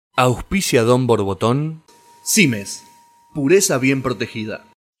Auspicia Don Borbotón. Simes, pureza bien protegida.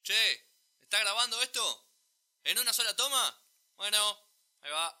 Che, ¿está grabando esto? ¿En una sola toma? Bueno,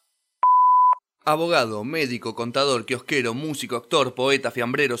 ahí va. Abogado, médico, contador, kiosquero, músico, actor, poeta,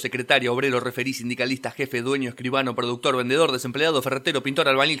 fiambrero, secretario, obrero, referí, sindicalista, jefe, dueño, escribano, productor, vendedor, desempleado, ferretero, pintor,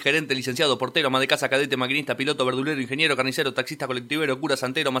 albañil, gerente, licenciado, portero, ama de casa, cadete, maquinista, piloto, verdulero, ingeniero, carnicero, taxista, colectivero, cura,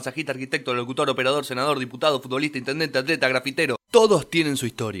 santero, masajista, arquitecto, locutor, operador, senador, diputado, futbolista, intendente, atleta, grafitero. Todos tienen su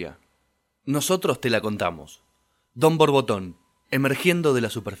historia. Nosotros te la contamos. Don Borbotón, emergiendo de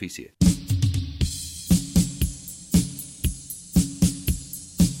la superficie.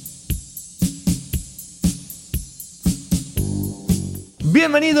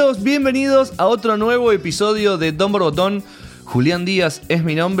 Bienvenidos a otro nuevo episodio de Don Borbotón. Julián Díaz es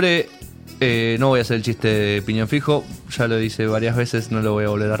mi nombre. No voy a hacer el chiste de piñón fijo, ya lo hice varias veces, no lo voy a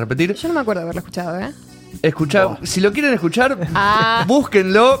volver a repetir. Yo no me acuerdo de haberlo escuchado, ¿eh? Si lo quieren escuchar,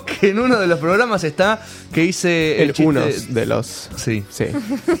 búsquenlo, que en uno de los programas está, que hice el chiste. Unos de los... Sí.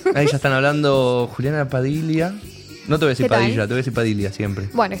 Ahí ya están hablando Juliana Padilla. No te voy a decir Padilla, te voy a decir Padilla siempre.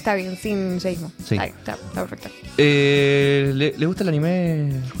 Bueno, está bien, sin seísmo. Sí. Está perfecto. ¿Le gusta el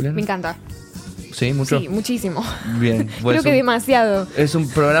anime, Juliana? Me encanta. Sí, mucho. Sí, muchísimo. Bien. Creo que demasiado. Es un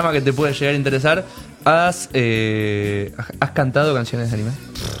programa que te puede llegar a interesar. ¿Has cantado canciones de anime?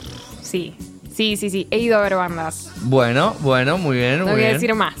 Sí. He ido a ver bandas. Bueno, muy bien. No voy a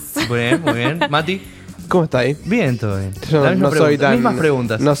decir más. Muy bien. Mati. ¿Cómo está ahí? Bien, todo bien. Yo no soy tan... Mismas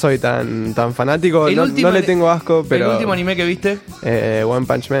preguntas. No soy tan fanático, no le tengo asco, pero... ¿El último anime que viste? One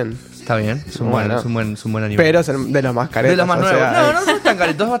Punch Man. Está bien, es un buen anime. Pero es de los más caretos. De los más nuevos. No es tan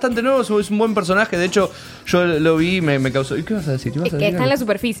careto, es bastante nuevo, es un buen personaje. De hecho, yo lo vi y me causó... ¿Y qué vas a decir? Es que está en la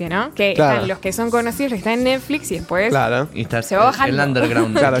superficie, ¿no? Que claro. Están los que son conocidos, está en Netflix y después... Claro. Y está se va bajando. el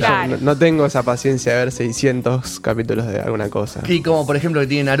underground. Claro, Claro. yo no tengo esa paciencia de ver 600 capítulos de alguna cosa. Y como por ejemplo que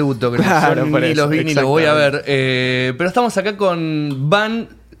tiene Naruto, que Claro, son, por ni eso, los vi ni los voy a ver. Pero estamos acá con Van,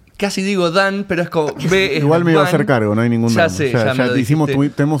 casi digo Dan, pero es como B. Igual me iba a Van. hacer cargo, no hay ningún Ya drama. sé, ya me lo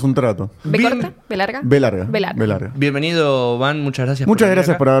tenemos un trato. ¿B corta? ¿B larga? B larga. B larga. B larga. Bienvenido, Van, muchas gracias Muchas venir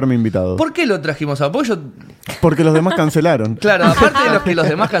gracias acá. por haberme invitado. ¿Por qué lo trajimos a Pollo? Porque los demás cancelaron. Claro, aparte de los que los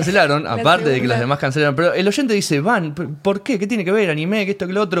demás cancelaron, aparte de que segunda. los demás cancelaron, pero el oyente dice, Van, ¿por qué? ¿Qué tiene que ver? Anime, que esto,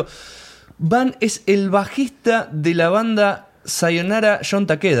 que lo otro. Van es el bajista de la banda Sayonara John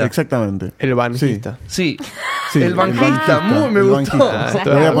Takeda. Exactamente. El banjista. Sí, Sí, el banjista, muy me el gustó. banjista.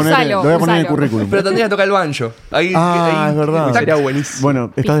 Lo voy a poner en el Usalo. currículum. Pero tendría que tocar el banjo. Ahí, Es verdad. Sería buenísimo.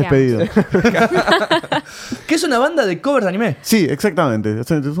 Bueno, estás Pifiamos. despedido. Que es una banda de covers de anime. Sí, exactamente. O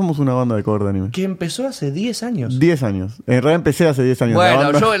sea, somos una banda de cover de anime. Que empezó hace 10 años. 10 años. En realidad empecé hace 10 años. Bueno, La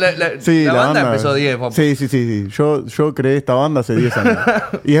banda- yo la banda empezó 10. Sí. Yo creé esta banda hace 10 años.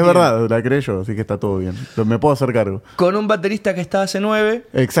 Y es verdad, la creé yo, así que está todo bien. Me puedo hacer cargo. Con un baterista que está hace 9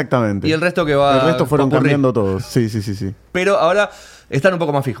 Exactamente. y el resto que va. El resto fueron popurrí. cambiando todos. Sí. Pero ahora están un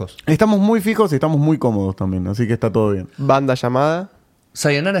poco más fijos. Estamos muy fijos y estamos muy cómodos también, así que está todo bien. Banda llamada.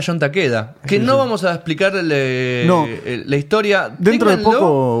 Sayonara John Takeda. Que no vamos a explicarle No. la historia. Dentro de Ténganlo-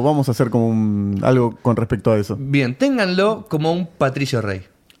 poco vamos a hacer como algo con respecto a eso. Bien, ténganlo como un Patricio Rey.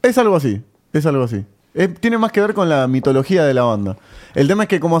 Es algo así. Tiene más que ver con la mitología de la banda. El tema es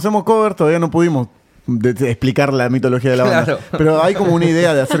que como hacemos cover todavía no pudimos explicar la mitología de la banda. Claro. Pero hay como una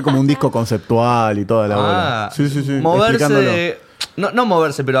idea de hacer como un disco conceptual y toda la bola. Sí. explicándolo. Moverse. No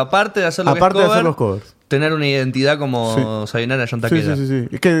moverse, pero aparte de hacer lo Aparte que es de hacer cover, los covers. tener una identidad como Sayonara John Takeda. Sí.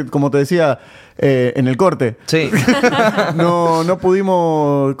 Es que, como te decía en el corte, Sí. no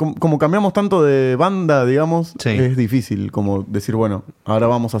pudimos, como cambiamos tanto de banda, digamos, Sí. es difícil como decir, bueno, ahora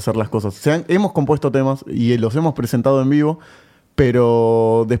vamos a hacer las cosas. Hemos compuesto temas y los hemos presentado en vivo,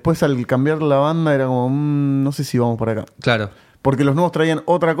 pero después al cambiar la banda era como, no sé si vamos por acá. Claro. Porque los nuevos traían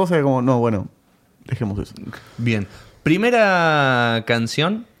otra cosa que como, no, bueno, dejemos eso. Bien. Primera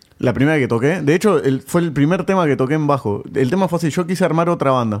canción. La primera que toqué, de hecho, fue el primer tema que toqué en bajo. El tema fue así, yo quise armar otra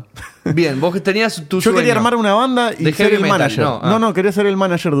banda. Bien, vos tenías tu Yo sueño. quería armar una banda y De ser heavy el metal, manager. no, No, quería ser el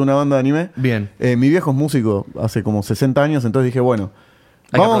manager de una banda de anime. Bien. Mi viejo es músico hace como 60 años, entonces dije, bueno,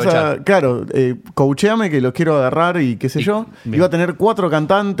 Hay que vamos aprovechar. claro, coacheame que lo quiero agarrar y qué sé yo. bien. Iba a tener 4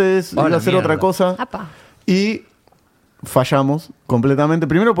 cantantes, Oh, iba la a hacer mierda. otra cosa. Apa. Y fallamos completamente.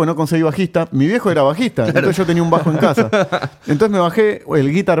 Primero porque no conseguí bajista. Mi viejo era bajista, entonces yo tenía un bajo en casa. Entonces me bajé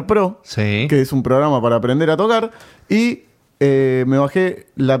el Guitar Pro, Sí. que es un programa para aprender a tocar, y me bajé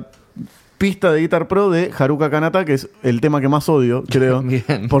la pista de Guitar Pro de Haruka Kanata, que es el tema que más odio, creo,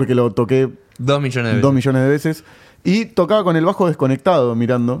 Bien. porque lo toqué 2 millones de veces. 2 millones de veces. Y tocaba con el bajo desconectado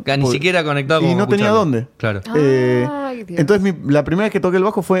mirando. Ni siquiera conectado Y como no tenía escuchando. dónde. Claro. Ay, Dios. Entonces la primera vez que toqué el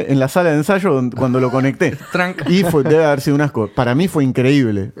bajo fue en la sala de ensayo cuando lo conecté. Tranca. Y debe haber sido un asco. Para mí fue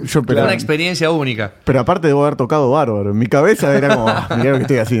increíble. Una experiencia única. Pero aparte debo haber tocado bárbaro. En mi cabeza era como, mirá lo que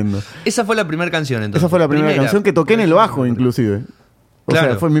estoy haciendo. Esa fue la primera canción, entonces. Esa fue la primera canción que toqué en el bajo, inclusive. O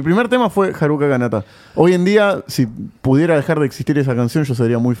Claro. sea, mi primer tema fue Haruka Kanata. Hoy en día, si pudiera dejar de existir esa canción, yo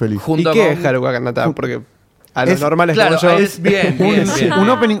sería muy feliz. ¿Y Junto qué con- es Haruka Kanata? Porque a los Es- normales Claro, como yo... es bien, Un, bien, bien. un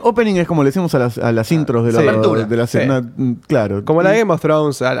opening es como le decimos a las intros de la, Sí. Apertura. de la Sí. claro. Como la Game of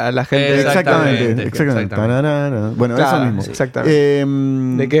Thrones, a la gente... Exactamente. Exactamente. Tararara. Bueno, Claro, eso mismo. exactamente.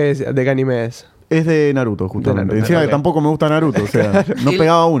 ¿De qué anime es? Es de Naruto, justamente. De Naruto, Encima ok. que tampoco me gusta Naruto, o sea, no El-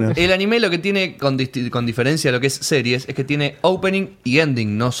 pegaba una. El anime lo que tiene, con diferencia de lo que es series, es que tiene opening y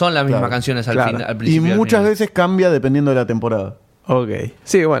ending. No son las mismas Claro, canciones al, claro. al Y principio. y al muchas final. veces cambia dependiendo de la temporada. Ok.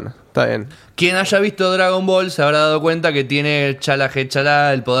 Sí, bueno, está bien. Quien haya visto Dragon Ball se habrá dado cuenta que tiene Chala G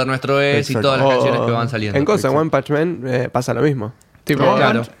Chala, El Poder Nuestro Es Exacto. y todas las O- canciones que van saliendo. En cosa, One Punch Man pasa lo mismo. Tipo,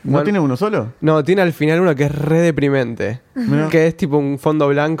 Claro. ¿No tiene uno solo? No, tiene al final uno que es re deprimente. Mirá. Que es tipo un fondo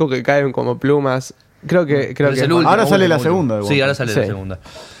blanco que caen como plumas. Creo que Pero es el último, Ahora sale la último. segunda de One Sí, ahora Punch. sale Sí. la segunda.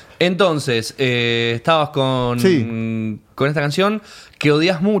 Entonces, estabas con esta canción que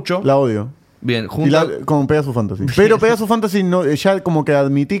odias mucho. La odio. Bien, Y junto. como Pegasus Fantasy. Pero Pegasus Fantasy no, ya como que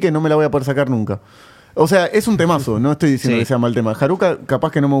admití que no me la voy a poder sacar nunca. O sea, es un temazo, no estoy diciendo Sí. que sea mal tema. Haruka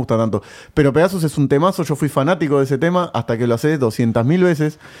capaz que no me gusta tanto. Pero Pegasus es un temazo, yo fui fanático de ese tema hasta que lo haces 200.000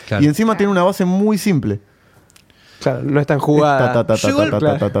 veces. Claro. Y encima tiene una base muy simple. Claro, no es tan Ta, jugada. ta, ta, ta, Llegó el- ta,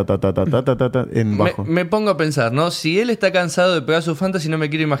 ta, ta, ta, ta, ta, ta, ta, ta, ta, en bajo. Me pongo a pensar, ¿no? Si él está cansado de pegar su fantasy, no me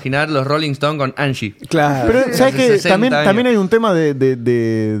quiero imaginar los Rolling Stones con Angie. Claro. Pero, ¿sabes Hace qué? 60 También, años. también hay un tema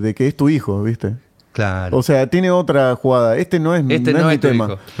de que es tu hijo, ¿viste? Claro. O sea, tiene otra jugada. Este no es, Este no mi es tu tema.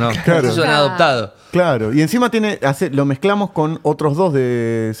 hijo. No, Claro. este es un adoptado. Claro, y encima lo mezclamos con otros dos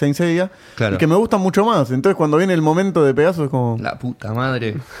de Saint Seiya Claro. y que me gustan mucho más. Entonces, cuando viene el momento de Pegasus, es como. La puta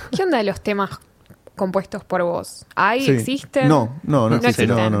madre. ¿Qué onda de los temas compuestos por vos? ¿Hay? Sí. ¿Existen? No existe. No, existen.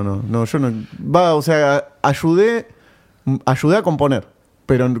 no, yo no. O sea, ayudé a componer,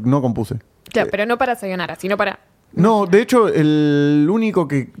 pero no compuse. Claro, pero no para Sayonara, sino para... No, de hecho, el único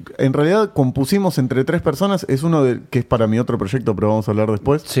que en realidad compusimos entre 3 personas es uno que es para mi otro proyecto, pero vamos a hablar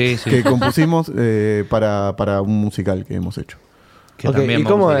después. Sí, sí. Que compusimos para un musical que hemos hecho. Que Ok, también ¿y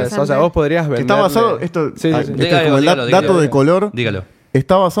cómo vamos a- es? O sea, vos podrías Que vender. está basado. Esto, Sí, sí, sí. este es Dígalo, como el dígalo, dato dígalo. de color. Dígalo.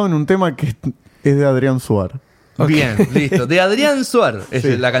 Está basado en un tema que es de Adrián Suar. Bien, listo. De Adrián Suar es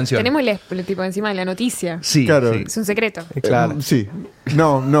Sí. la canción. Tenemos el tipo encima de la noticia. Sí, Claro. sí. Es un secreto. Claro. Sí.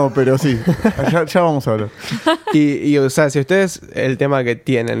 No, pero sí. Ya vamos a hablar. Y, o sea, si ustedes el tema que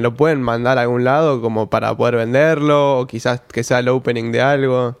tienen, ¿lo pueden mandar a algún lado como para poder venderlo? O quizás que sea el opening de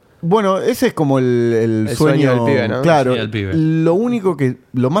algo. Bueno, ese es como el El sueño, sueño del pibe, ¿no? Claro. El sueño del pibe.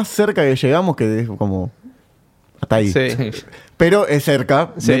 Lo más cerca que llegamos, que es como. Hasta ahí. Sí. Pero es cerca,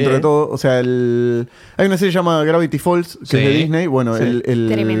 Sí. dentro de todo. O sea, hay una serie llamada Gravity Falls, que Sí. es de Disney. Bueno, Sí.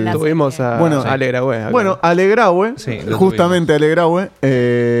 Tremenda. Tuvimos a Bueno, Ale Graue acá. Bueno, Ale Graue, Sí, lo justamente Ale Graue,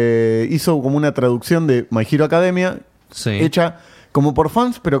 hizo como una traducción de My Hero Academia, Sí. hecha como por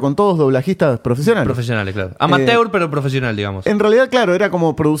fans, pero con todos doblajistas profesionales. Profesionales, claro. Amateur, pero profesional, digamos. En realidad, claro, era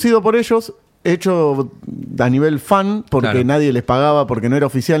como producido por ellos, hecho a nivel fan, porque Claro. nadie les pagaba, porque no era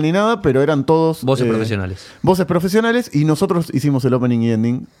oficial ni nada, pero eran todos... Voces profesionales. Voces profesionales, y nosotros hicimos el opening y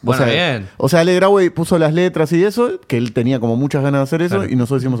ending. Bueno, o sea, bien. O sea, Ale Graue puso las letras y eso, que él tenía como muchas ganas de hacer eso, Claro. y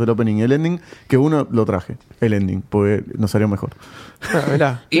nosotros hicimos el opening y el ending, que uno lo traje, el ending, porque nos salió mejor. Ah,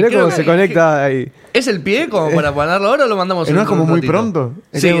 mirá. Y Mirá creo cómo que- se conecta ahí. ¿Es el pie como para ponerlo ahora o lo mandamos ¿No es como un muy ratito? pronto?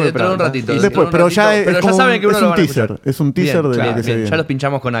 Sí, Es muy dentro de un pronto. ratito. Después, dentro de un pero ya ratito, es pero ya como saben que uno es lo un van a teaser, escuchar. es un teaser de lo que se bien, viene. ya los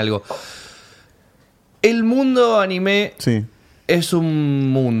pinchamos con algo. El mundo anime Sí, es un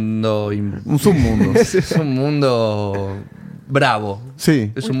mundo... un submundo. es un mundo bravo.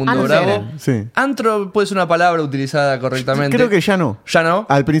 Sí, Es un Un mundo antro. bravo. sí. Antro puede ser una palabra utilizada correctamente. Creo que ya no. ¿Ya no?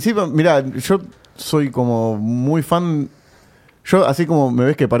 Al principio, mira, yo soy como muy fan. Yo, así como me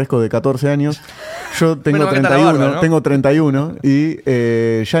ves que parezco de 14 años, yo tengo Bueno, ¿qué tal la 31, barba, no? tengo 31 y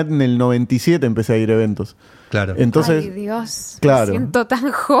ya en el 97 empecé a ir a eventos. Claro. Entonces, Ay, Dios. claro. Me siento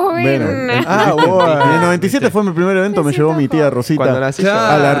tan joven. bueno, bueno. en el 97 fue mi primer evento, me Me llevó siento mi tía joven. Rosita Cuando nací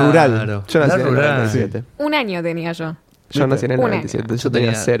a la rural. Yo nací La en el rural. 97. Un año tenía yo. Yo nací en el Un 97. Yo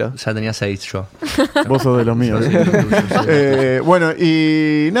tenía 0. Ya tenía 6 yo. Vos sos de los míos. Bueno,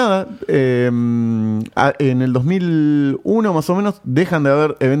 y nada, en el 2001 más o menos dejan de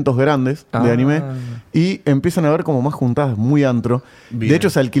haber eventos grandes de Ah. anime y empiezan a haber como más juntadas, muy antro. Bien. De hecho,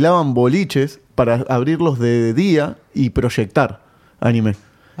 se alquilaban boliches para abrirlos de día y proyectar anime.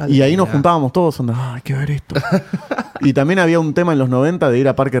 Y ahí nos juntábamos todos, onda, hay que ver esto. Y también había un tema en los 90 de ir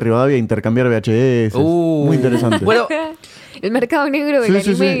a Parque Rivadavia a intercambiar VHS. Muy interesante. Bueno, El mercado negro del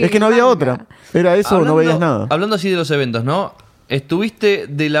anime. Es que no había manga. otra. Era eso o no veías nada. Hablando así de los eventos, ¿no? Estuviste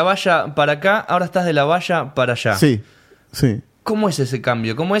de la valla para acá, ahora estás de la valla para allá. Sí, sí. ¿Cómo es ese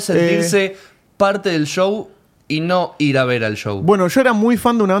cambio? ¿Cómo es sentirse parte del show y no ir a ver al show? Bueno, yo era muy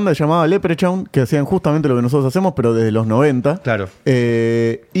fan de una banda llamada Leprechaun, que hacían justamente lo que nosotros hacemos, pero desde los 90. Claro.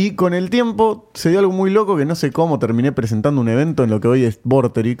 Y con el tiempo se dio algo muy loco que no sé cómo terminé presentando un evento en lo que hoy es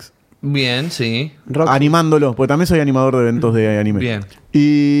Vorterix. Bien, sí. Animándolo, porque también soy animador de eventos de anime. Bien.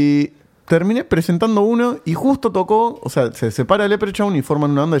 Y terminé presentando uno y justo tocó, o sea, se separa Leprechaun y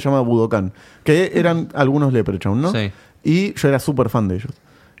forman una banda que se llama Budokan, que eran algunos Leprechaun, ¿no? Sí. Y yo era súper fan de ellos.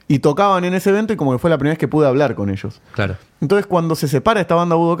 Y tocaban en ese evento y como que fue la primera vez que pude hablar con ellos. Claro. Entonces cuando se separa esta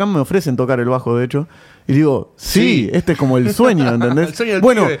banda Budokan me ofrecen tocar el bajo, de hecho. Y digo, sí, este es como el sueño, ¿entendés? El sueño del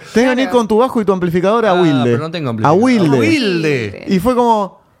bueno, pibe. tengan que ir con tu bajo y tu amplificador a Wilde. Pero no tengo A amplificador. Wilde. ¡A Wilde! Y fue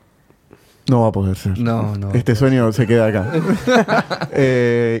como... No va a poder ser. No. Este sueño se queda acá.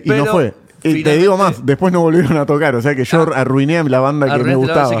 Y Pero, no fue. Y te finalmente- digo más, después no volvieron a tocar. O sea que yo arruiné la banda que me Arruinaste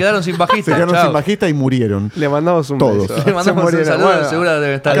la- gustaba. se quedaron sin bajista, Se quedaron chao. sin bajista y murieron. Le mandamos un Todos. beso. Le Se mandamos un murieron. saludo, Bueno, seguro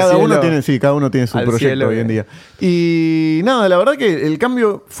debe estar. Cada cielo. uno tiene su Al proyecto cielo, hoy en bien. día. Y nada, la verdad que el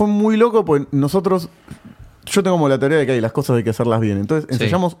cambio fue muy loco, pues nosotros, yo tengo como la teoría de que las cosas hay que hacerlas bien. Entonces Sí.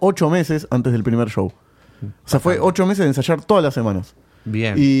 ensayamos 8 meses antes del primer show. O sea, fue 8 meses de ensayar todas las semanas.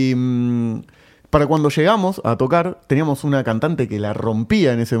 Bien. Y para cuando llegamos a tocar, teníamos una cantante que la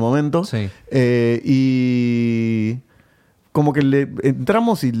rompía en ese momento. Sí. Y como que le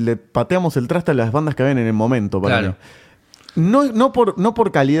entramos y le pateamos el traste a las bandas que habían en el momento. Para Claro. mí. No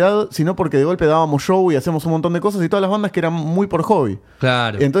por calidad, sino porque de golpe dábamos show y hacemos un montón de cosas y todas las bandas que eran muy por hobby.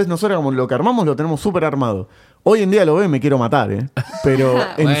 Claro. Entonces nosotros como lo que armamos lo tenemos súper armado. Hoy en día lo veo y me quiero matar, ¿eh? Pero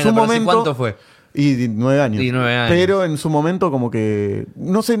en Bueno, su pero momento... ¿cuánto fue? Y 9 años. Y 9 años. Pero en su momento como que...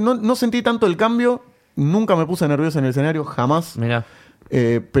 No sé, no sentí tanto el cambio. Nunca me puse nervioso en el escenario, jamás. Mirá.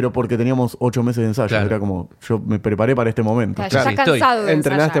 Pero porque teníamos 8 meses de ensayo. Claro. Era como, yo me preparé para este momento. Claro, Claro, ya estás cansado de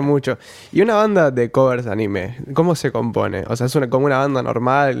Entrenaste ensayar. mucho. Y una banda de covers anime, ¿cómo se compone? O sea, es como una banda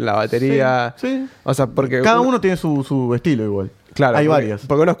normal, la batería. Sí. O sea, porque. Cada uno tiene su estilo igual. Claro, Hay porque- varias.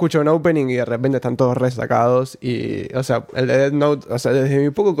 Porque uno escucha un opening y de repente están todos resacados. Y, o sea, el de Death Note, o sea, desde mi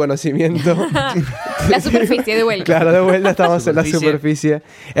poco conocimiento. La superficie, de vuelta. Claro, de vuelta estamos en la Superficie. superficie.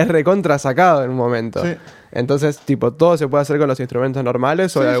 Es recontra sacado en un momento. Sí. Entonces, tipo, todo se puede hacer con los instrumentos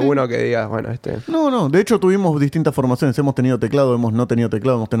normales o Sí, hay sí. alguno que digas, bueno, No. De hecho tuvimos distintas formaciones. Hemos tenido teclado, hemos no tenido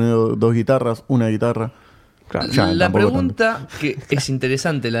teclado. Hemos tenido 2 guitarras, una guitarra. Claro. Ya, La tampoco pregunta que es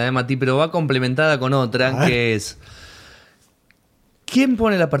interesante, la de Mati, pero va complementada con otra, que es... ¿Quién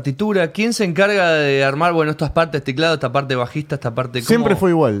pone la partitura? ¿Quién se encarga de armar, bueno, estas partes teclado, esta parte bajista, esta parte... ¿cómo? Siempre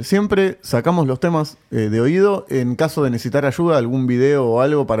fue igual. Siempre sacamos los temas de oído en caso de necesitar ayuda, algún video o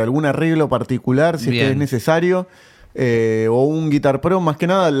algo para algún arreglo particular, si es Bien. que es necesario. O un Guitar Pro, más que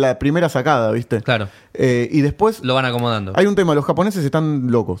nada la primera sacada, ¿viste? Claro. Y después Lo van acomodando. hay un tema, los japoneses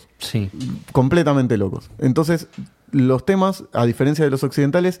están locos, Sí. completamente locos. Entonces, los temas, a diferencia de los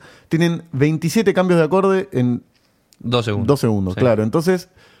occidentales, tienen 27 cambios de acorde en 2 segundos. 2 segundos, Sí. claro. Entonces,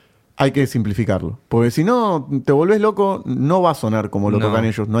 hay que simplificarlo. Porque si no, te volvés loco, no va a sonar como lo No. tocan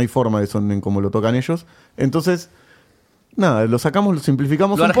ellos. No hay forma de sonar como lo tocan ellos. Entonces, nada, lo sacamos, lo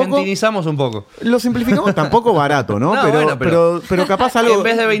simplificamos Lo un poco. argentinizamos un poco. Lo simplificamos tampoco barato, ¿no? No, pero, bueno, pero capaz algo... En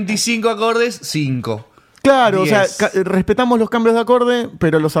vez de 25 acordes, 5. Claro, 10. o sea, respetamos los cambios de acorde,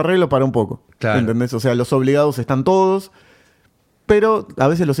 pero los arreglo para un poco. Claro. ¿Entendés? O sea, los obligados están todos, pero a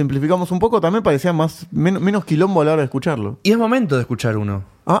veces lo simplificamos un poco, también parecía menos quilombo a la hora de escucharlo. Y es momento de escuchar uno.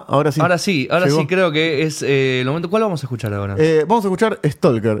 Ah, ahora sí. Ahora sí Llegó. creo que es el momento. ¿Cuál vamos a escuchar ahora? Vamos a escuchar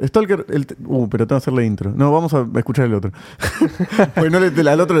Stalker. Stalker, pero tengo que hacer la intro. No, vamos a escuchar el otro. Pues no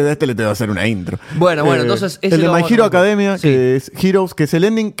al otro le tengo que hacer una intro. Bueno, entonces ese el de lo My vamos a Hero escuchar. Academia, Sí. que es Heroes, que es el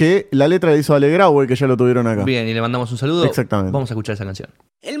ending, que la letra la hizo Ale Graue, que ya lo tuvieron acá. Bien, y le mandamos un saludo. Exactamente. Vamos a escuchar esa canción.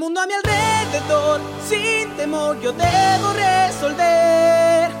 El mundo a mi alrededor, sin temor yo debo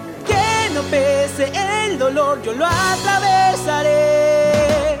resolver. Que no pese el dolor, yo lo atravesaré.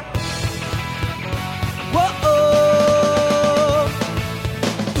 Oh.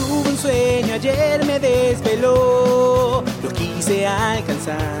 Tuve un sueño ayer, me desveló. Lo quise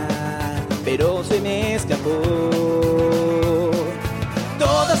alcanzar, pero se me escapó.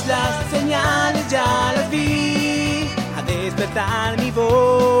 Todas las señales ya las vi. A despertar mi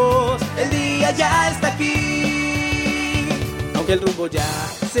voz, el día ya está aquí. Aunque el rumbo ya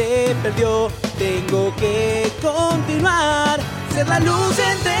se perdió, tengo que continuar. Ser la luz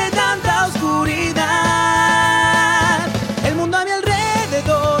entre tanta oscuridad. El mundo a mi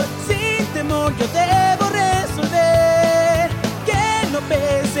alrededor,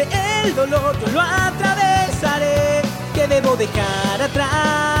 el dolor yo lo atravesaré. Que debo dejar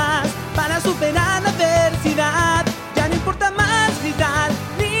atrás para superar la adversidad. Ya no importa más gritar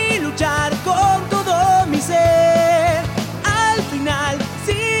ni luchar con todo mi ser. Al final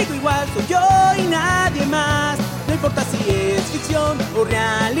sigo igual, soy yo y nadie más. No importa si es ficción o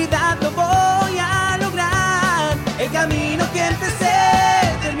realidad, lo voy a lograr. El camino que empecé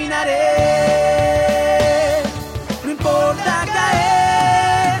terminaré. No importa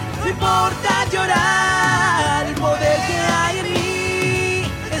caer, no importa llorar. El poder que hay en mí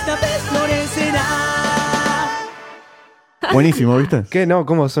esta vez florecerá. Buenísimo, ¿viste? ¿Qué? No,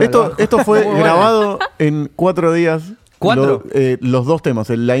 ¿cómo suena? Esto fue grabado en 4 días. ¿4? Los dos temas.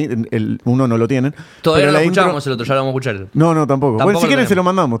 El uno no lo tienen. Todavía pero no lo la escuchábamos el otro, ya lo vamos a escuchar. No, tampoco. Bueno, si quieren se lo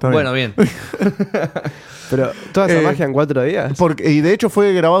mandamos también. Bueno, bien. Pero toda esa magia en 4 días. Y de hecho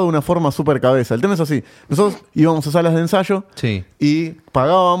fue grabado de una forma súper cabeza. El tema es así. Nosotros íbamos a salas de ensayo Sí. y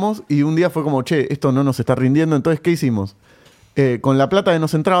pagábamos y un día fue como, che, esto no nos está rindiendo. Entonces, ¿qué hicimos? Con la plata que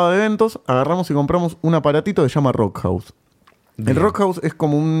nos entraba de eventos, agarramos y compramos un aparatito que se llama Rock House. El Rock House es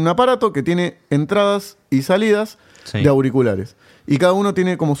como un aparato que tiene entradas y salidas Sí. de auriculares. Y cada uno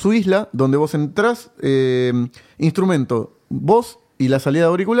tiene como su isla donde vos entrás, instrumento, voz y la salida de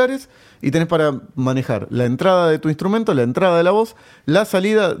auriculares, y tenés para manejar la entrada de tu instrumento, la entrada de la voz, la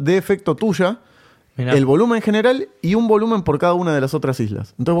salida de efecto tuya, Mirá. el volumen general y un volumen por cada una de las otras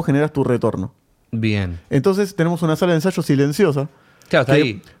islas. Entonces vos generás tu retorno. Bien. Entonces tenemos una sala de ensayo silenciosa. Claro, está que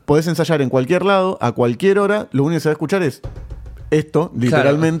ahí. podés ensayar en cualquier lado, a cualquier hora. Lo único que se va a escuchar es esto,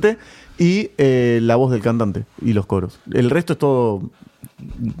 literalmente, y la voz del cantante y los coros. El resto es todo...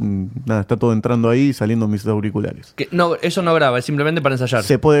 Nada, está todo entrando ahí y saliendo mis auriculares. Que no, eso no graba, es simplemente para ensayar.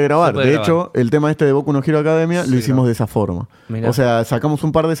 Se puede grabar. Se puede de grabar. hecho, el tema este de Boku no Hero Academia lo hicimos de esa forma. Mirá. O sea, sacamos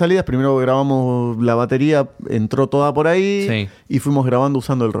un par de salidas. Primero grabamos la batería, entró toda por ahí. Sí. Y fuimos grabando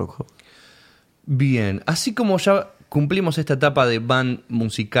usando el Rock House. Bien. Así como ya cumplimos esta etapa de band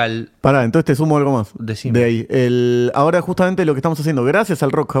musical. Pará, entonces te sumo algo más. Decime. De ahí. Ahora justamente lo que estamos haciendo, gracias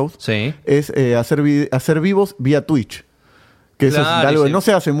al Rock House, Sí. es hacer vivos vía Twitch. Que eso Claro, es algo y que no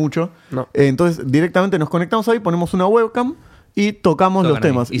se hace mucho. No. Entonces directamente nos conectamos ahí, ponemos una webcam y tocamos los Tocan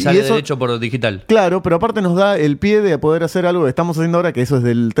ahí. temas. Y sale eso, derecho por digital. claro, pero aparte nos da el pie de poder hacer algo que estamos haciendo ahora, que eso es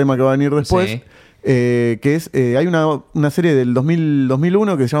del tema que va a venir después. Sí. Que es, hay una serie del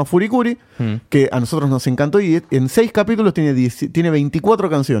 2001 que se llama Furikuri, que a nosotros nos encantó y en 6 capítulos tiene 24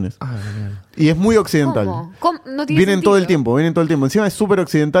 canciones. Y es muy occidental. ¿Cómo? No tiene Vienen todo el sentido. tiempo. Encima es súper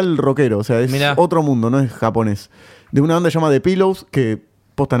occidental rockero, o sea, es Mirá. otro mundo, no es japonés. De una banda llamada The Pillows, que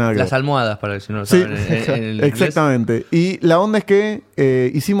posta nada que Las ver. almohadas, para que si no lo Sí, saben en el inglés. exactamente. Y la onda es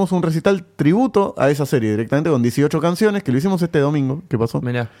que hicimos un recital tributo a esa serie directamente con 18 canciones, que lo hicimos este domingo, que pasó.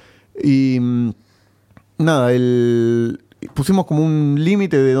 Mirá. Y nada, pusimos como un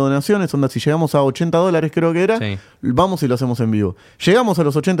límite de donaciones, onda, si llegamos a $80 creo que era, Sí. vamos y lo hacemos en vivo. Llegamos a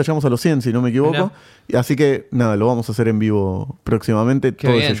los 80, llegamos a los 100 si no me equivoco, Mirá. y así que nada, lo vamos a hacer en vivo próximamente, Qué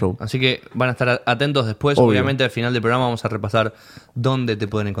todo bien. ese show. Así que van a estar atentos después. Obvio. Obviamente al final del programa vamos a repasar dónde te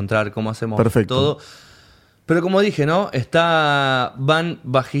pueden encontrar, cómo hacemos Perfecto. todo. Pero como dije, ¿no? Está Van,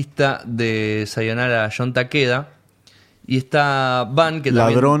 bajista de Sayonara, John Takeda. Y está Van, que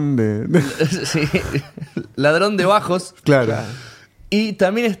Ladrón de... también... Sí, ladrón de bajos. Claro, Y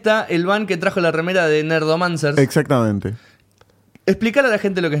también está el Van que trajo la remera de Nerdomancers. exactamente. Explicar a la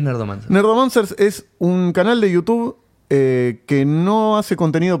gente lo que es Nerdomancers. Nerdomancers es un canal de YouTube que no hace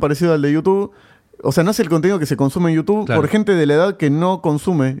contenido parecido al de YouTube. O sea, no hace el contenido que se consume en YouTube Claro. por gente de la edad que no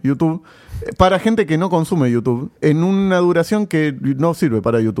consume YouTube. Para gente que no consume YouTube. En una duración que no sirve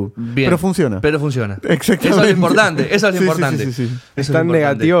para YouTube. Bien. Pero funciona. Pero funciona. Exactamente. Eso es lo importante. Eso es lo Sí, importante. sí, sí, sí. Eso Es lo tan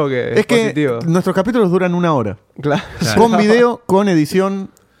importante. negativo que Es que positivo. nuestros capítulos duran 1 hora. Claro. Con video, con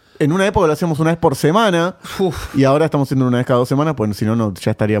edición. En una época lo hacíamos una vez por semana. Uf. Y ahora estamos haciendo una vez cada 2 semanas. Pues si no, ya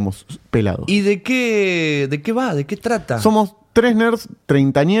estaríamos pelados. ¿Y de qué va? ¿De qué trata? Somos 3 nerds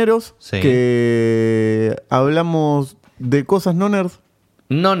treintañeros Sí. que hablamos de cosas no nerds.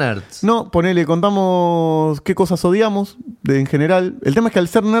 No nerds. No, ponele, contamos qué cosas odiamos en general. El tema es que al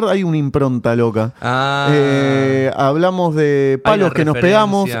ser nerd hay una impronta loca. Ah. Hablamos de Hay palos una que nos referencia.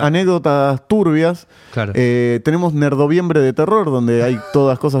 pegamos, anécdotas turbias. Claro. Tenemos Nerdoviembre de terror, donde hay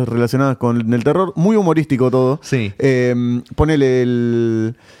todas cosas relacionadas con el terror. Muy humorístico todo. Sí.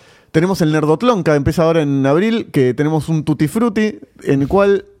 Ponele tenemos el Nerdotlón, que empieza ahora en abril, que tenemos un Tutti Frutti, en el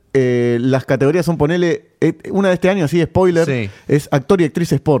cual las categorías son, ponele, una de este año, así, spoiler, Sí. es actor y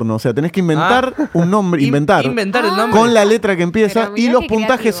actrices porno. O sea, tenés que inventar un nombre, In- inventar Inventar el nombre. con la letra que empieza, Pero y mirá los qué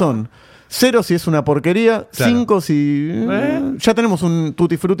puntajes creativo. son 0 si es una porquería. Claro. 5 si... Ya tenemos un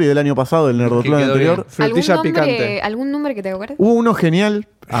Tutti Frutti del año pasado, del Nerdotlán quedó anterior. Frutilla picante. ¿Algún nombre que te acuerdes? Hubo uno genial,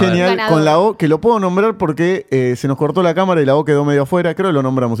 Ganador. con la O, que lo puedo nombrar porque se nos cortó la cámara y la O quedó medio afuera. Creo que lo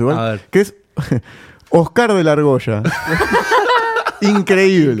nombramos igual. A ver. Que es Oscar de la Argolla.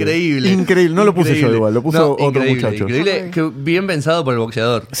 Increíble. No lo puse yo Increíble. igual, lo puso otro increíble, muchacho. Increíble, que bien pensado por el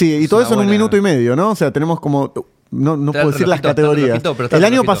boxeador. Sí, y Es todo una eso en un buena- minuto y medio, ¿no? O sea, tenemos como... No Está puedo el decir las relojito, está el categorías. relojito, pero está El el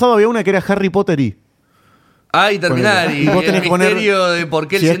año relojito. pasado había una que era Harry Potter y... Ah, y terminar. Ponele. Y Vos el tenés que poner- misterio de por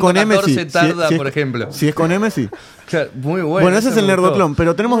qué el Si es con M, 114 sí. tarda, Si es- por ejemplo. Si es con M, sí. Claro, muy bueno. Bueno, ese es el me gustó. Nerdotlón,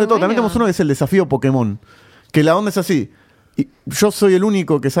 pero tenemos de todo. También tenemos uno que es el desafío Pokémon. Que la onda es así. Y yo soy el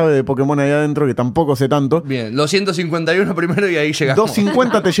único que sabe de Pokémon ahí adentro, que tampoco sé tanto. Bien, los 151 primero y ahí llegamos.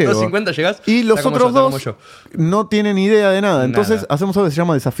 250 te llego. 250 llegás. Y los Está como otros yo, está como dos yo. no tienen idea de nada. Entonces Nada. hacemos algo que se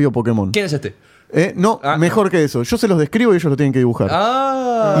llama desafío Pokémon. ¿Quién es este? No, Ah, mejor que eso. Yo se los describo y ellos lo tienen que dibujar.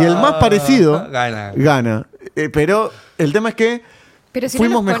 Ah. Y el más parecido Gana. gana. Pero el tema es que Pero si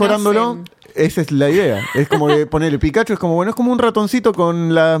fuimos no los mejorándolo. conocen. Esa es la idea. Es como que ponerle Pikachu, es como, bueno, es como un ratoncito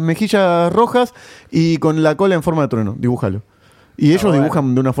con las mejillas rojas y con la cola en forma de trueno. Dibújalo. Y ellos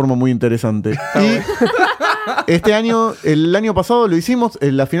dibujan de una forma muy interesante. Y este año, el año pasado lo hicimos,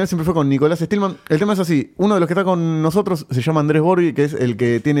 la final siempre fue con Nicolás Stillman. El tema es así, uno de los que está con nosotros se llama Andrés Borghi, que es el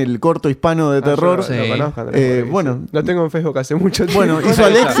que tiene el corto hispano de terror. Sí. Lo conozco, Andrés Borghi, bueno. sí. Lo tengo en Facebook hace mucho tiempo. Bueno, hizo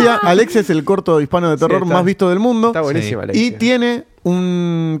Alexia. Alexia es el corto hispano de terror está. más visto del mundo. Está buenísima, Sí. Alexia. Y tiene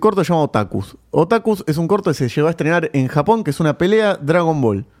un corto llamado Otakus. Otakus es un corto que se llevó a estrenar en Japón, que es una pelea Dragon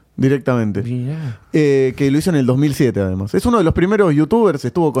Ball, directamente. Mirá. Que lo hizo en el 2007, además. Es uno de los primeros youtubers,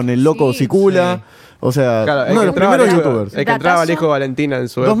 estuvo con el loco Sí. Sikula. O sea, Claro, el uno de que los entraba primeros al hijo- youtubers. El que entraba al Datazo. hijo de Valentina en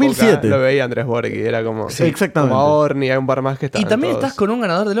su 2007. época, lo veía Andrés Borghi. Era como... Exactamente. Como a Orni, hay un par más que Y estaban también todos. estás con un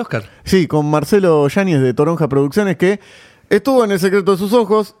ganador del Oscar. Sí, con Marcelo Yáñez de Toronja Producciones, que estuvo en El secreto de sus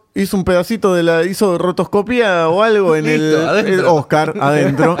ojos, hizo un pedacito hizo rotoscopía o algo en Listo, adentro. el Oscar,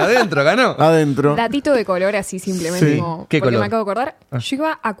 adentro. Adentro, ganó. adentro. Datito de color así simplemente. Sí. Como, ¿Qué porque color? me acabo de acordar. Yo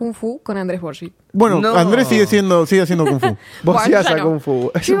iba a Kung Fu con Andrés Borgi. Bueno, No. Andrés sigue haciendo Kung Fu. Vos Bueno, ibas ya a no. Kung Fu.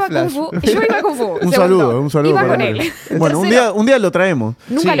 Es Yo un iba a flash. Kung Fu. Yo iba a Kung Fu. Un segundo. saludo Iba para con Andrés. él. Bueno, Tercero, un día lo traemos.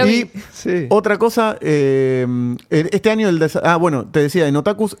 Nunca lo vi. Y Sí. otra cosa, este año bueno, te decía, en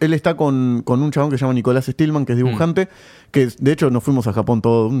Otakus él está con un chabón que se llama Nicolás Stillman, que es dibujante, que de hecho nos fuimos a Japón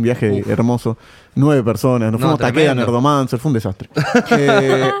todo, un viaje hermoso, 9 personas, nos No, fuimos a Takeda, tremendo. Nerdomancer, fue un desastre.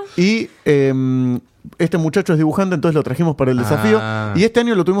 Y este muchacho es dibujante, entonces lo trajimos para el desafío. Ah. Y este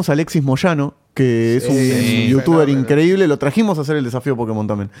año lo tuvimos a Alexis Moyano, que es un Sí, youtuber fenómeno. increíble, lo trajimos a hacer el desafío Pokémon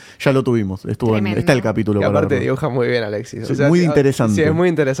también. Ya lo tuvimos, Tremendo. está el capítulo Y para aparte verlo. dibuja muy bien Alexis. Sí, muy interesante. Sí, es muy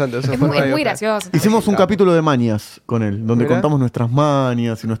interesante. su Es forma muy, de es muy dibujar. gracioso. Hicimos un Capo. capítulo de mañas con él, donde Mirá. contamos nuestras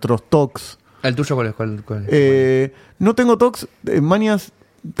mañas y nuestros tocs. ¿El tuyo cuál es? ¿Cuál es? No tengo tocs, mañas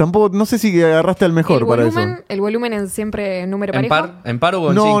tampoco, no sé si agarraste al mejor para eso. El volumen en siempre número ¿En parejo. par? ¿En par o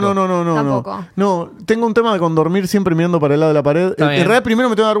en No, cinco? no. Tampoco. No, tengo un tema con dormir siempre mirando para el lado de la pared. Está En bien. realidad primero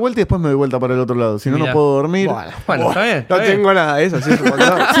me tengo que dar vuelta y después me doy vuelta para el otro lado. Si no, no Mirá. puedo dormir. Bueno, está bien. está No bien. tengo nada de eso, sí, es un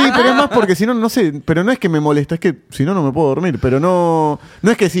montón. Sí, pero es más porque si no, no sé, pero no es que me molesta, es que si no, no me puedo dormir. Pero no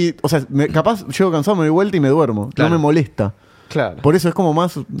es que si, o sea, capaz llego cansado, me doy vuelta y me duermo. Claro. No me molesta. Claro. Por eso es como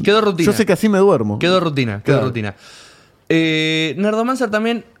más... Quedó rutina. Yo sé que así me duermo. Quedó rutina. Claro. Nerdomancer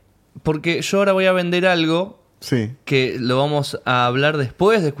también, porque yo ahora voy a vender algo Sí. que lo vamos a hablar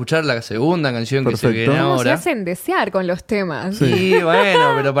después de escuchar la segunda canción que se Perfecto. viene ¿Cómo se ahora. hacen desear con los temas? Sí. Y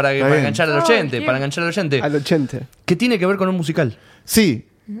bueno, pero para Está bien. enganchar al Oh, oyente, qué- para enganchar al oyente. Al 80. Que tiene que ver con un musical. Sí.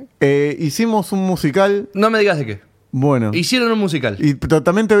 Hicimos un musical. No me digas de qué. Bueno. Hicieron un musical. Pero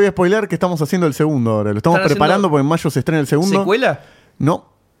también te voy a spoiler que estamos haciendo el segundo ahora. Lo estamos ¿Están preparando haciendo porque en mayo se estrena el segundo. ¿Secuela?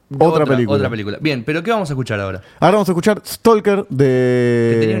 No. Otra película. Otra película. Bien, pero ¿qué vamos a escuchar ahora? Ahora vamos a escuchar Stalker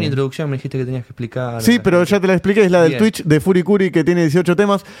Que tenía una de... introducción, me dijiste que tenías que explicar. Sí, pero ya te la expliqué, es la del Bien. Twitch de Furikuri que tiene 18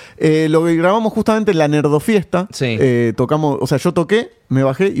 temas. Lo que grabamos justamente en la Nerdofiesta. Sí. Tocamos, o sea, yo toqué, me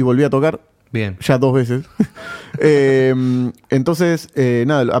bajé y volví a tocar. Bien. Ya 2 veces. Entonces,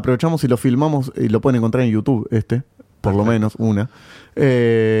 nada, aprovechamos y lo filmamos y lo pueden encontrar en YouTube, por lo menos una.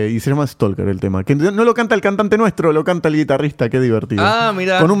 Y se llama Stalker el tema. Que no lo canta el cantante nuestro, lo canta el guitarrista, qué divertido. Ah,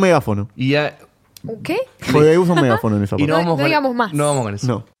 mirá. Con un megáfono. Y ya. ¿Qué? Porque usa un megáfono en esa Y parte. no vamos No con digamos más. No vamos con eso.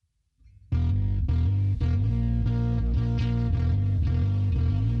 No.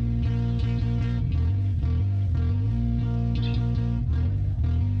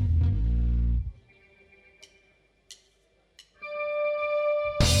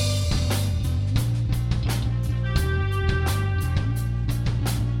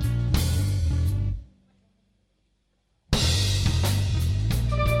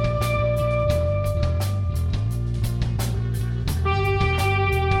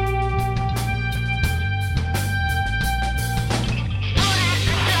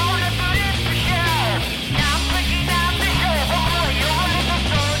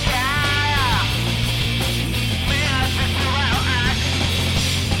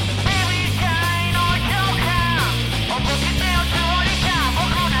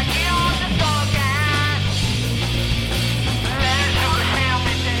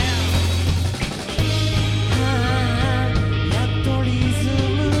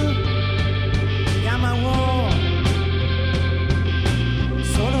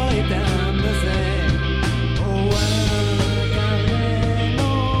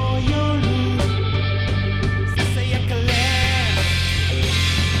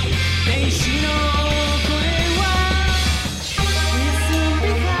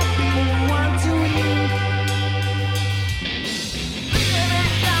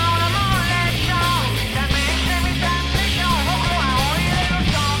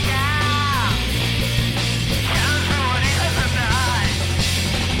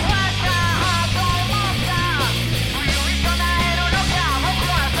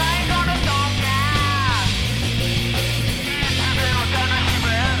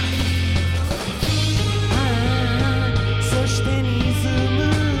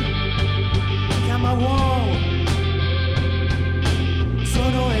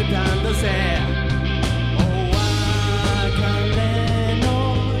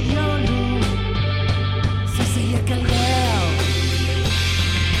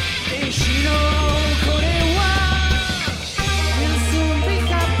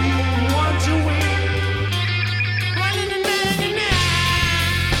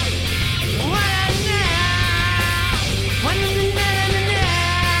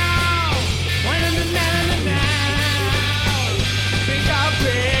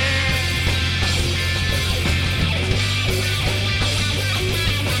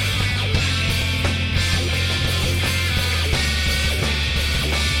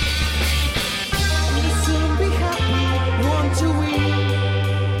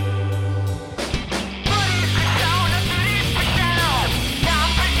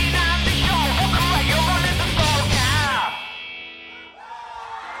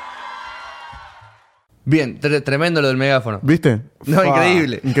 Bien, tremendo lo del megáfono. ¿Viste? No,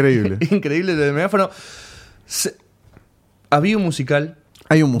 increíble. Increíble. Increíble lo del megáfono. Había un musical.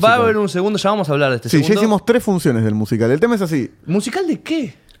 Hay un musical. Va a haber un segundo, ya vamos a hablar de este Sí, segundo. ya hicimos 3 funciones del musical. El tema es así. ¿Musical de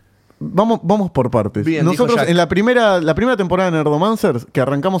qué? Vamos por partes. Bien, nosotros dijo Jack. en la primera temporada de Nerdomancers, que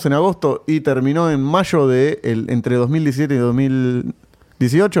arrancamos en agosto y terminó en mayo entre 2017 y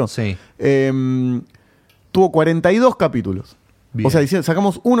 2018, Sí. Tuvo 42 capítulos. Bien. O sea,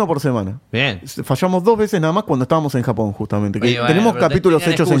 sacamos uno por semana. Bien. Fallamos 2 veces nada más cuando estábamos en Japón, justamente. Que Oye, bueno, tenemos pero capítulos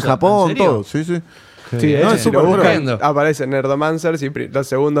tenían hechos en excusa. Japón, ¿En serio? todo. Sí, sí. Sí, No, es si súper lo buscan, bueno. aparece Nerdomancers y los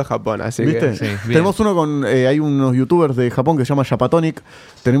segundos Japón, así ¿Viste? que... Sí, bien. Tenemos uno con. Hay unos youtubers de Japón que se llama Japatonic.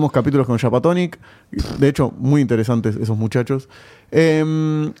 Tenemos capítulos con Japatonic. De hecho, muy interesantes esos muchachos.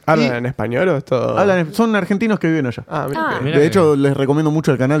 ¿Hablan en español o es todo...? Son argentinos que viven allá. Ah, mira. Ah. que- Mira De que hecho, les recomiendo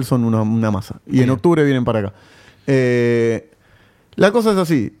mucho el canal, son una masa. Y en octubre vienen para acá. La cosa es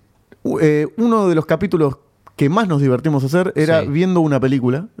así. Uno de los capítulos que más nos divertimos hacer era Sí. viendo una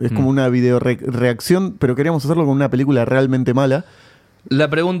película. Es como una video reacción, pero queríamos hacerlo con una película realmente mala. La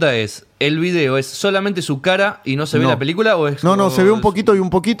pregunta es, ¿el video es solamente su cara y no se ve No. la película o es No, se ve un poquito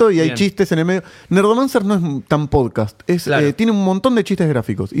y hay Bien. chistes en el medio. Nerdomancer no es tan podcast. Claro. Tiene un montón de chistes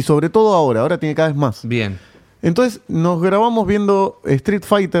gráficos. Y sobre todo ahora tiene cada vez más. Bien. Entonces nos grabamos viendo Street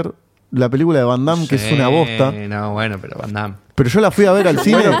Fighter, la película de Van Damme, que es una bosta. No, bueno, pero Van Damme. Pero yo la fui a ver al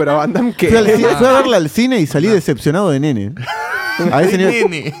cine. Bueno, pero Van Damme, ¿qué? Fui a verla al cine y salí decepcionado de nene. A ese nivel.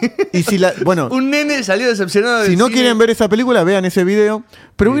 Nene. Y bueno, Un nene salió decepcionado del si no cine. quieren ver esa película, vean ese video.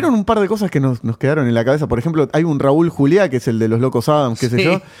 Pero hubieron un par de cosas que nos quedaron en la cabeza. Por ejemplo, hay un Raúl Juliá, que es el de los Locos Adams, qué sé Sí.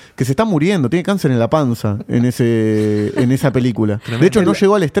 yo, que se está muriendo, tiene cáncer en la panza en esa película. De hecho, no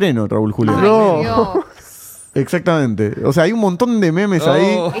llegó al estreno Raúl Juliá. Ay, Dios. Exactamente. O sea, hay un montón de memes Oh.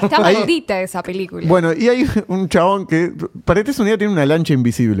 ahí. Está Hay- maldita esa película. Bueno, y hay un chabón que, para esta unidad, tiene una lancha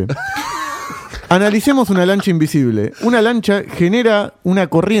invisible. Analicemos una lancha invisible. Una lancha genera una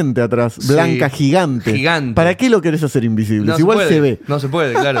corriente atrás, blanca, Sí. gigante. Gigante. ¿Para qué lo querés hacer invisible? No Si igual puede. se ve. No se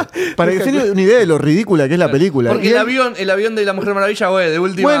puede, claro. Para que se den una idea de lo ridícula que es la película. Porque Y el avión de la Mujer Maravilla, güey, de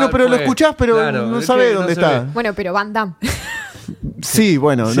última. Bueno, pero lo fue. escuchás, pero Claro, no es sabés que dónde se está. ve. Bueno, pero Van Damme. Sí,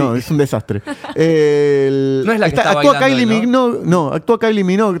 bueno, no, es un desastre. No es la que está actúa bailando Kylie él, ¿no? Minogue, no, actúa Kylie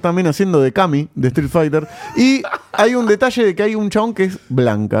Minogue también haciendo de Kami, de Street Fighter. Y hay un detalle de que hay un chabón que es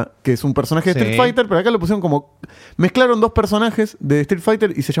Blanca, que es un personaje de Street Sí. Fighter, pero acá lo pusieron como... Mezclaron 2 personajes de Street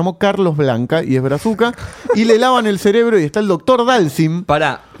Fighter y se llamó Carlos Blanca y es brazuca. Y le lavan el cerebro y está el Dr. Dalsim.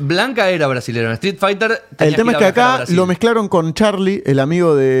 Pará, Blanca era brasilero. En Street Fighter. El tenías tema ir es a que viajar a acá Brasil. lo mezclaron con Charlie, el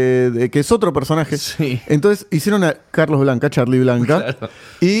amigo que es otro personaje. Sí. Entonces hicieron a Carlos Blanca, Charlie Blanca. Claro.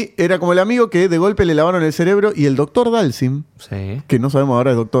 Y era como el amigo que de golpe le lavaron el cerebro. Y el doctor Dalsim, Sí. que no sabemos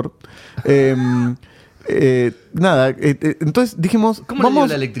ahora es doctor. Entonces dijimos, ¿Cómo le dio vamos,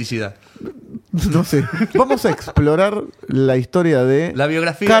 la electricidad? no sé, vamos a explorar la historia de La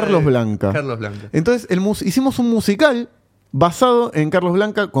biografía Carlos de Blanca. Carlos Blanca. Entonces hicimos un musical basado en Carlos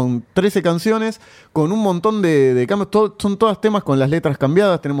Blanca con 13 canciones, con un montón de cambios. Son todas temas con las letras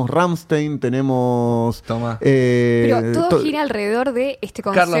cambiadas. Tenemos Rammstein, tenemos... Toma. Pero todo to- gira alrededor de este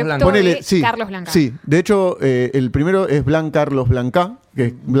Carlos concepto Blanca. Ponele, de sí, Carlos Blanca. Sí, de hecho, el primero es Carlos Blanca, que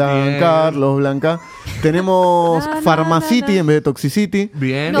es Bien. Carlos Blanca. Tenemos Na, na, Pharmacity na, na. en vez de Toxicity.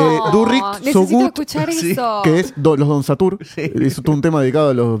 Bien. No, Durric, necesito So Good, escuchar Sí. eso. que es los Don Satur. Sí. Hizo todo un tema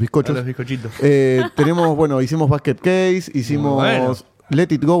dedicado a los A bizcochos. los bizcochitos. Tenemos, bueno, hicimos Basket Case, hicimos Muy bueno. Let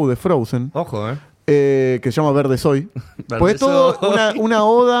It Go de Frozen, Ojo, que se llama Verde Soy. Verde Pues todo soy. una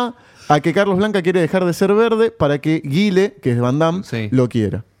oda a que Carlos Blanca quiere dejar de ser verde para que Guile, que es Van Damme, Sí. lo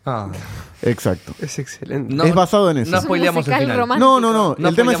quiera. Ah. Exacto. Es excelente. No, Es basado en eso. No Es un spoileamos el musical final. romántico. No. No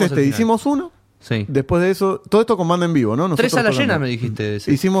El tema es spoileamos el este. final. Hicimos uno. Sí. Después de eso, todo esto con banda en vivo, ¿no? Nosotros 3 salas tocando. llenas me dijiste de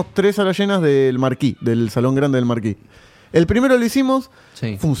ese. Hicimos 3 salas llenas del Marquí, del Salón Grande del Marquí. El primero lo hicimos,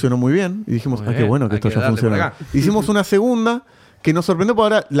 Sí. funcionó muy bien. Y dijimos, Muy qué bien, bueno que hay esto que ya darle por funciona. acá. Hicimos una segunda que nos sorprendió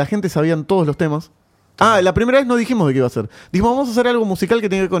porque ahora la gente sabían todos los temas. La primera vez no dijimos de qué iba a ser. Dijimos, vamos a hacer algo musical que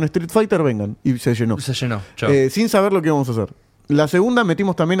tenga que ver con Street Fighter, vengan. Y se llenó. Se llenó. Chao. Sin saber lo que íbamos a hacer. La segunda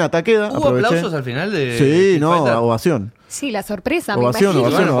metimos también a Takeda. ¿Hubo aproveché. aplausos al final de Sí, Street no, Fighter? ovación. Sí, la sorpresa, Ovación, me imagino.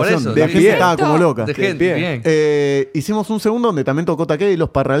 ovación, Bueno, por ovación. eso, La de gente pie. estaba como loca. De gente, Bien. bien. Hicimos un segundo donde también tocó Takeda y los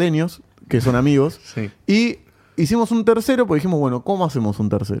parraleños, que son amigos. Sí. Y hicimos un tercero porque dijimos, bueno, ¿cómo hacemos un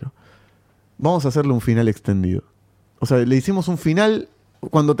tercero? Vamos a hacerle un final extendido. O sea, le hicimos un final.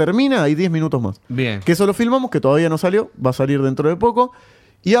 Cuando termina, hay 10 minutos más. Bien. Que eso lo filmamos, que todavía no salió. Va a salir dentro de poco.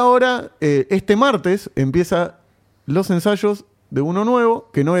 Y ahora, este martes, empieza los ensayos de uno nuevo,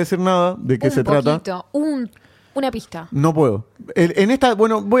 que no voy a decir nada de qué se trata. Poquito, una pista. No puedo.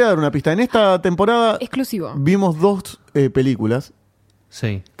 Bueno, voy a dar una pista. En esta temporada Exclusivo. vimos 2 películas.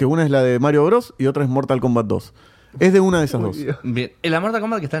 Sí. que una es la de Mario Bros. Y otra es Mortal Kombat 2. Es de una de esas dos. Bien. ¿La Mortal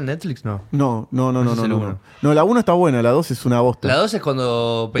Kombat que está en Netflix? No. No. Ese es el uno. No, la 1 está buena, la 2 es una bosta. La 2 es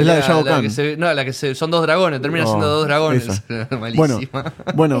cuando Es la de Shao Kahn. son dos dragones, termina siendo dos dragones. esa. Malísima.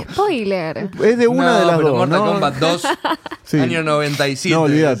 Bueno, Spoiler. es de una de las pero dos. Mortal ¿no? Kombat 2, Sí. año 97. No,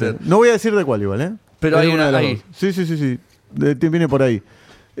 debe olvídate. ser. No voy a decir de cuál igual, ¿eh? Pero Es hay de una de las ahí. dos. Sí. Viene por ahí.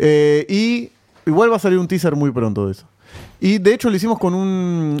 Y igual va a salir un teaser muy pronto de eso. Y de hecho lo hicimos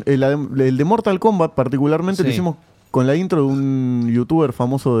con el de Mortal Kombat particularmente, Sí. lo hicimos con la intro de un youtuber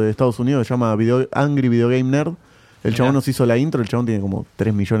famoso de Estados Unidos, se llama Angry Video Game Nerd. El chabón nos hizo la intro, el chabón tiene como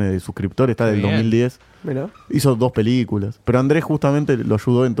 3 millones de suscriptores, está del Bien. 2010. Mirá. Hizo 2 películas. Pero Andrés justamente lo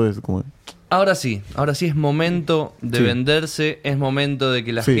ayudó, entonces como... Ahora sí es momento de Sí. venderse, es momento de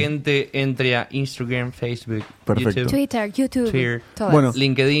que la Sí. gente entre a Instagram, Facebook, Perfecto. YouTube, Twitter, YouTube. Twitter. Todas. Bueno.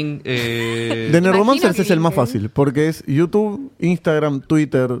 LinkedIn. De Nerdomancers que es el más LinkedIn. fácil, porque es YouTube, Instagram,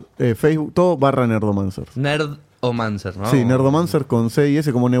 Twitter, Facebook, todo / Nerdomancers. Nerdomancer, ¿no? Sí, Nerdomancer con C y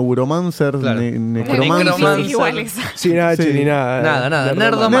S como Neuromancer, Claro. Necromancer. Necromancer. Iguales. Sin H Sí. ni nada. Nada.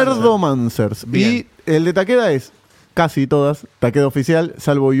 Nerdomancers. Bien. Y el de Takeda es casi todas, Takeda oficial,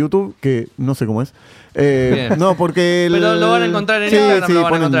 salvo YouTube, que no sé cómo es. Bien. No, porque... Pero lo van a encontrar en Instagram, lo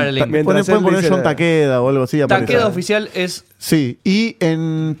van a encontrar el link. Mientras Pueden él poner dice John la- Takeda o algo así. aparece. Takeda oficial es Sí, y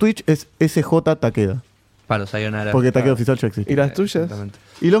en Twitch es SJ Takeda, para Sayonara. porque Takeda oficial ya existe. ¿Y las tuyas? Exactamente.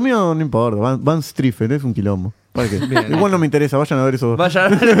 Y lo mío no importa, Van Striffer es un quilombo. ¿Para qué? Bien. Igual no me interesa, vayan a ver eso. Vaya.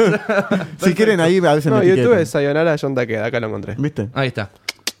 Si quieren ahí a veces No, me YouTube etiquetan. es Sayonara John Takeda, acá lo encontré. ¿Viste? Ahí está.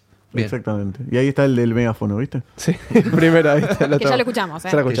 Bien. Exactamente. Y ahí está el del megáfono, ¿viste? Sí, primero, ¿viste? Que ya lo escuchamos, ¿eh?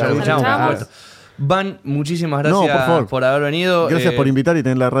 Ya lo Que ya lo escuchamos. escuchamos, Ah. por supuesto. Van, muchísimas No, gracias por favor. por haber venido. Gracias por invitar y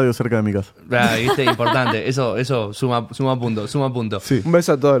tener la radio cerca de mi casa. Viste, importante. Eso suma punto. Sí. Un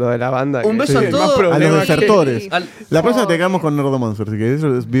beso a todos los de la banda. Un que beso a tienen todos. más A los problemas que- desertores. Al- La próxima te quedamos con Nerdomancer, así que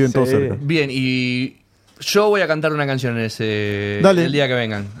ellos viven todos Sí. cerca. Bien, y yo voy a cantar una canción Dale. el día que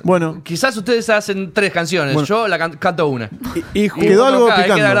vengan. Bueno. Quizás ustedes hacen 3 canciones, Bueno. yo canto una. Y Quedó algo acá,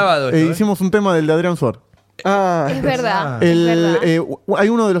 picando. queda grabado esto, Hicimos un tema del de Adrián Suar. Ah, Es verdad. El, es verdad. hay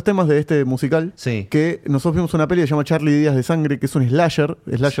uno de los temas de este musical Sí. que nosotros vimos una peli que se llama Charlie Díaz de Sangre, que es un slasher.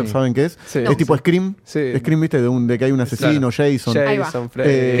 Slasher, Sí. ¿saben qué es? Sí. Es No. tipo Scream. Sí. Scream, ¿viste? De que hay un asesino, Jason. Ahí va. Jason,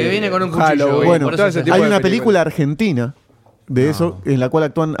 Freddy. Que viene con un cuchillo. Halloween, Bueno, por todo eso ese tipo hay de una películas. película argentina de eso, en la cual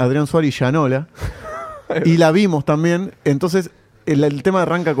actúan Adrián Suárez y Yanola. Y la vimos también. Entonces, el tema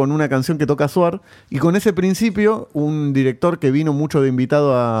arranca con una canción que toca Suar. Y con ese principio, un director que vino mucho de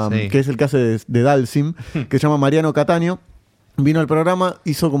invitado a. Sí. Que es el que hace de Dalsim, que se llama Mariano Cataño. Vino al programa,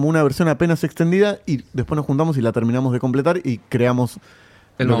 hizo como una versión apenas extendida. Y después nos juntamos y la terminamos de completar. Y creamos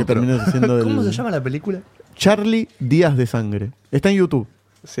El lo que monstruo. terminó siendo el. ¿Cómo se llama la película? Charlie Díaz de Sangre. Está en YouTube,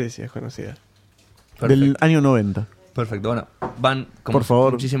 Sí, es conocida. del Perfecto. año 90. Perfecto, bueno, Van, como Por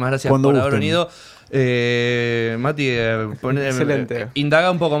favor, muchísimas gracias cuando por haber gusten. venido. Mati, Excelente.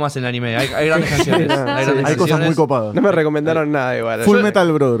 Indaga un poco más en el anime. Hay grandes canciones. Sí, hay sí, grandes Hay cosas canciones. muy copadas. No me recomendaron nada igual. Full Yo-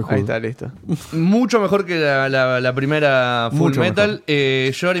 Metal Brotherhood. Ahí está, listo. Mucho mejor que la primera Full Mucho Metal.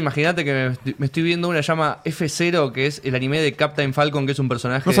 Yo ahora imagínate que me estoy viendo una que se llama F0, que es el anime de Captain Falcon, que es un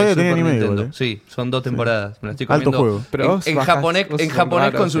personaje No sabía de que tenía Super anime Nintendo. igual, Sí, son 2 temporadas. Me la estoy Alto comiendo juego. Pero vos en bajás- japonés, vos en sos japonés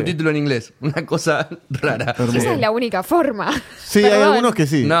raro, con sí. subtítulo en inglés. Una cosa rara. Hermoso. Esa es la única forma. Sí, hay Perdón. algunos que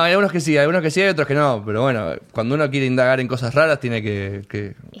sí. No, hay algunos que sí, hay otros que no. Pero bueno, cuando uno quiere indagar en cosas raras, tiene que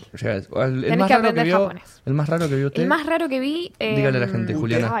llegar a eso. El Tenés más que raro aprender vio, japonés. el más raro que vio usted. El más raro que vi. Dígale a la gente,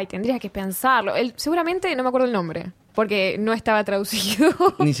 Juliana. Ay, tendría que pensarlo. Seguramente no me acuerdo el nombre. Porque no estaba traducido.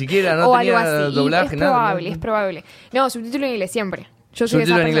 Ni siquiera, no o tenía algo así. doblaje, es nada. probable, es probable. No, subtítulo en inglés siempre. Yo soy de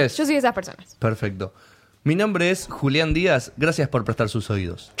Subtítulo esas en inglés. personas. Yo soy de esas personas. Perfecto. Mi nombre es Julián Díaz. Gracias por prestar sus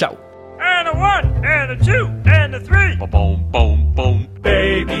oídos. Chau. And a 1, and a 2, and a 3. Boom, boom, boom.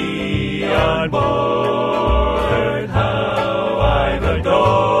 Baby on board, how I've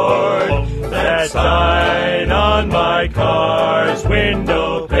adored that sign on my car's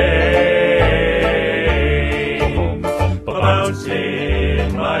window pane.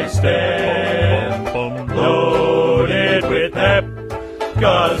 Bouncing my step, loaded with pep,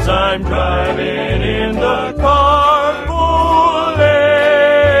 'cause I'm driving in the carpool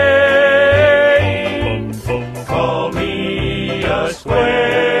lane. Call me a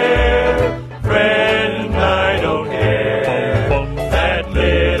square